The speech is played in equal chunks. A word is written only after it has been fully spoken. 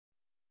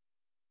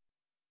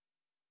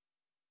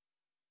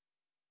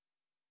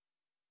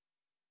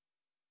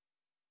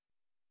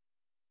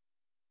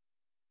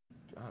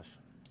gosh.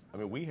 I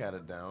mean, we had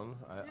it down.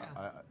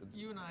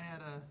 You and I had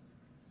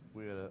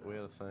we had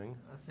a thing.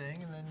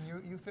 And then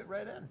you fit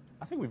right in.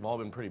 I think we've all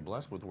been pretty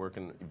blessed with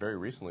working very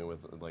recently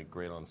with like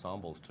great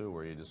ensembles too,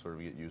 where you just sort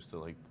of get used to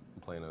like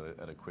playing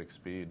at a quick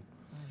speed.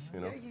 You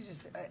know? Yeah, you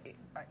just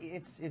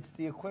it's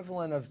the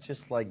equivalent of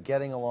just like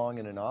getting along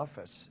in an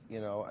office.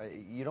 You know,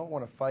 you don't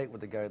want to fight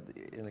with the guy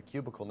in the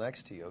cubicle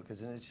next to you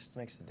because then it just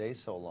makes the day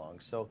so long.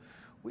 So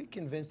we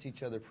convinced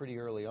each other pretty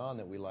early on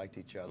that we liked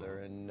each other,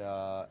 and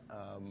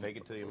fake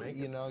it till you make it.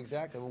 You know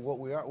exactly what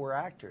we're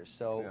actors.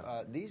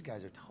 So these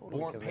guys are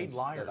totally convinced paid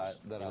liars,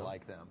 that I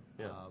like them.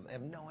 Yeah. I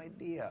have no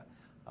idea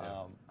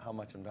how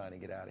much I'm trying to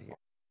get out of here.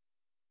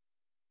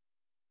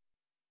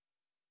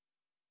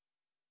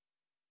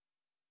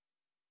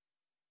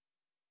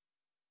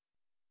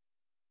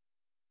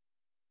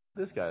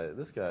 This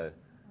guy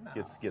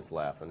gets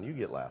laughing. You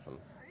get laughing.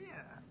 Yeah.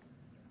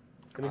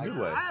 In a good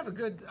way. I have a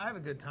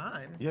good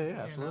time. Yeah,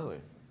 absolutely.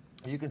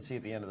 You can see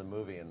at the end of the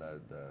movie and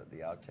the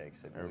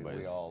outtakes that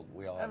we all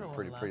have a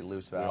Everyone pretty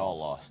loose We valve. all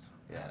lost.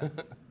 Yeah.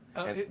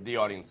 And the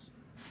audience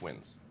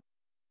wins.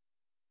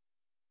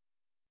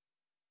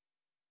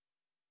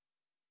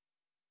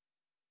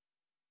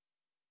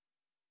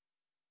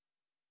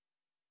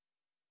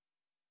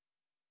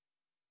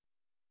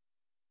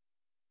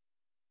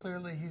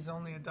 Clearly, he's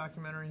only a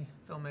documentary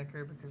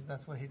filmmaker because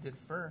that's what he did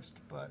first.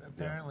 But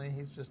apparently,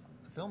 he's just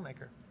a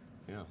filmmaker.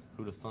 Yeah,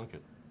 who'd have thunk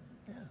it?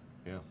 Yeah.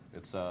 Yeah,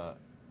 it's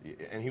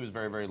and he was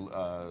very, very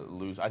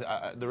loose.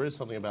 There is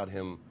something about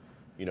him,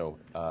 you know,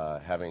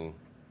 having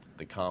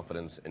the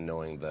confidence in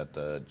knowing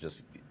that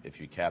just if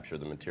you capture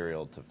the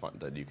material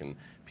that you can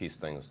piece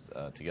things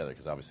together,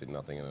 because obviously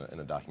nothing in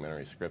a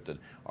documentary is scripted.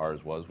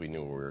 Ours was. We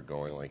knew where we were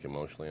going, like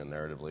emotionally and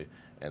narratively,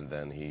 and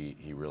then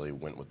he really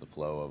went with the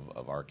flow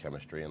of our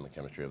chemistry and the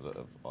chemistry of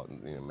the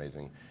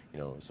amazing, you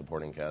know,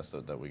 supporting cast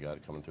that we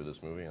got coming through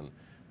this movie, and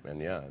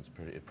yeah, it's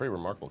pretty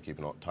remarkable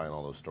tying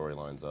all those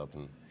storylines up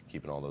and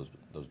keeping all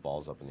those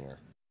balls up in the air.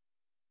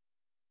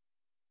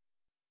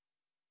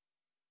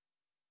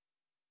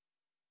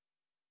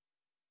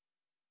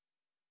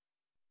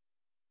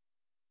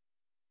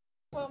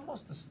 Well,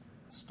 most of the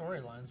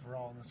storylines were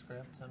all in the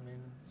script. I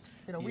mean,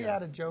 you know, we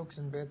added jokes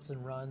and bits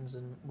and runs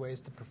and ways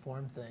to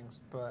perform things,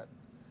 but,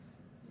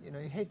 you know,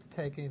 you hate to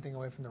take anything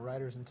away from the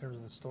writers in terms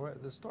of the story.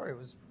 The story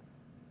was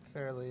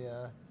fairly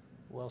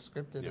well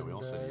scripted. Yeah, we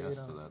all said yes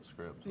to that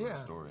script,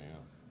 that story,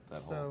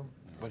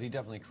 But he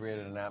definitely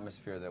created an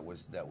atmosphere that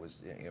was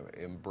you know,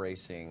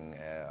 embracing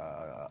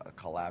a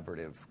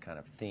collaborative kind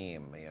of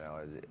theme. You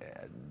know,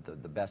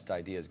 the best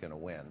idea is going to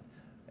win,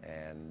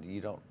 and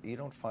you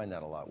don't find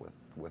that a lot with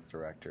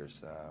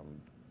directors.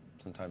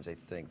 Sometimes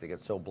they get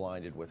so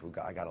blinded with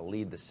I got to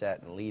lead the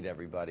set and lead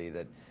everybody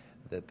that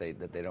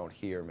they don't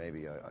hear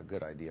maybe a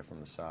good idea from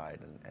the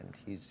side, and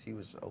he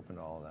was open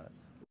to all of that.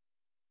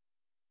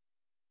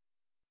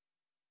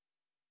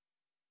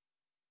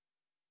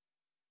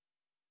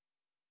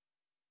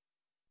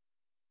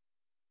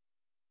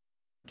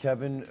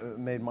 Kevin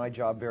made my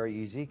job very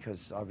easy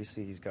because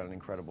obviously he's got an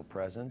incredible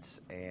presence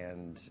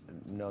and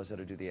knows how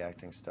to do the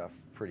acting stuff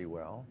pretty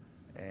well.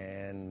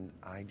 And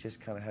I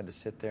just kind of had to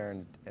sit there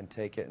and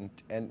take it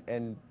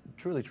and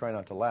truly try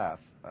not to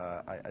laugh.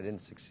 I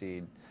didn't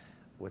succeed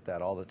with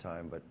that all the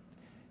time, but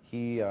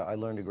I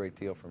learned a great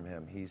deal from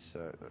him. He's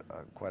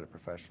quite a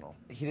professional.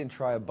 He didn't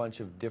try a bunch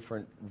of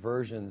different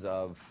versions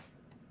of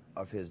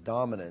his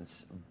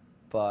dominance,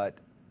 but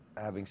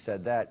having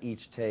said that,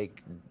 each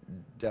take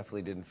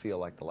definitely didn't feel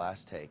like the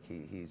last take.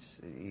 He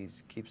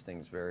keeps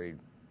things very,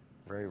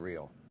 very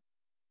real.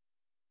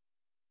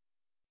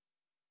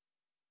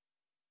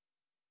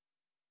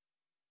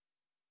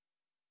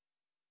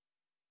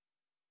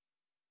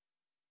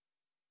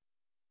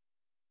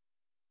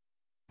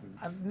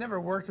 I've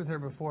never worked with her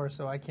before,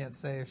 so I can't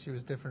say if she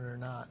was different or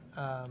not.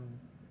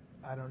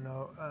 I don't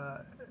know.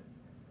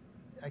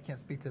 I can't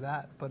speak to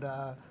that,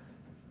 but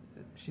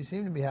she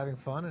seemed to be having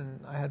fun,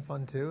 and I had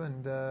fun too,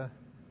 and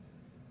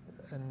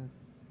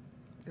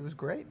it was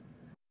great.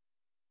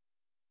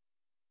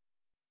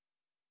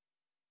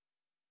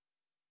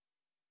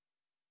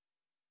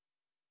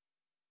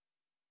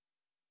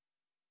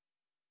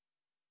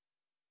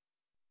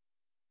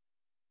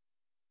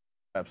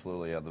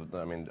 Absolutely, yeah.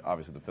 I mean,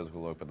 obviously the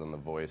physical look, but then the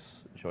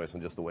voice choice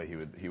and just the way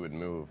he would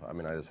move. I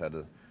mean, I just had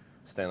to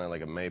stand there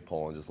like a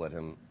maypole and just let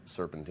him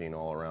serpentine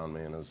all around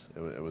me, and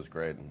it was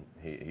great. And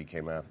he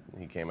came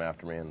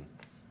after me and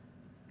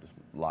just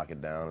lock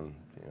it down. And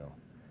you know,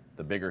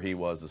 the bigger he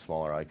was, the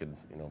smaller I could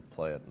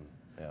play it. And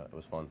yeah, it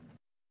was fun.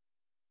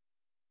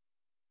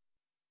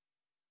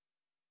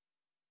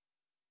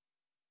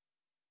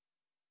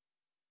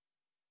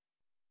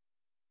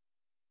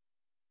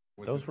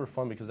 Those were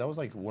fun because that was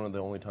like one of the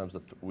only times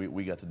that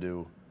we got to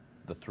do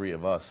the three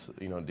of us,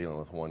 dealing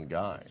with one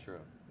guy. That's true.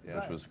 Yeah,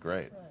 which was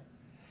great. Right.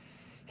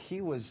 He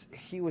was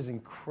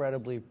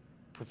incredibly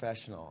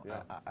professional.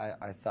 Yeah.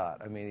 I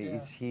thought. I mean,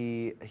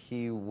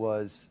 he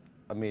was.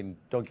 I mean,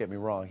 don't get me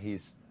wrong.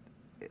 He's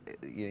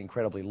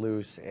incredibly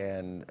loose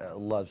and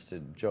loves to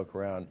joke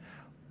around,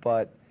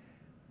 but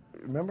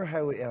remember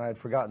how, and I'd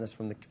forgotten this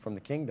from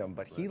the Kingdom,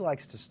 but he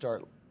likes to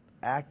start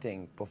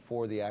acting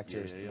before the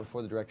actors,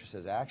 before the director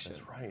says action.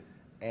 That's right.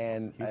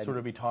 And he'd sort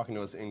of be talking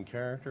to us in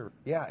character.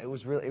 Yeah, it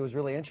was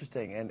really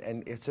interesting,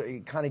 and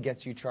it kind of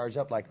gets you charged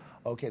up. Like,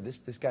 okay, this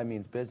guy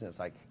means business.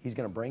 Like, he's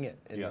going to bring it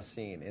in this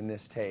scene, in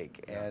this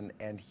take,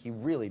 and he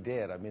really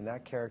did. I mean,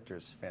 that character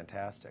is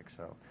fantastic.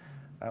 So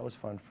that was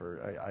fun.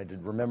 I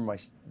did remember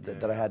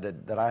that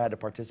I had to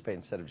participate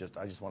instead of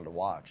I just wanted to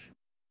watch.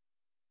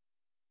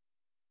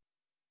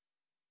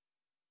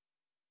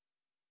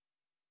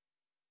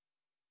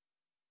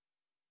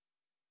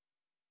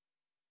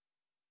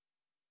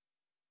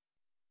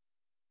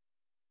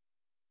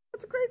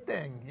 It's a great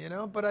thing, you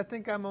know, but I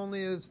think I'm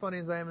only as funny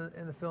as I am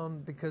in the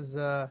film because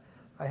I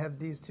have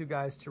these two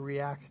guys to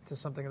react to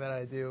something that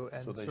I do,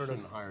 and so they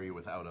shouldn't hire you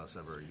without us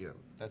ever again.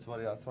 That's what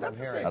I'm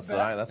hearing.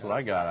 That's what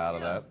I got out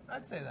of that.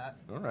 I'd say that.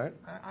 All right.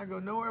 I go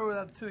nowhere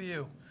without the two of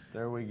you.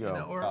 There we go. You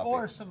know,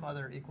 or some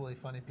other equally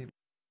funny people.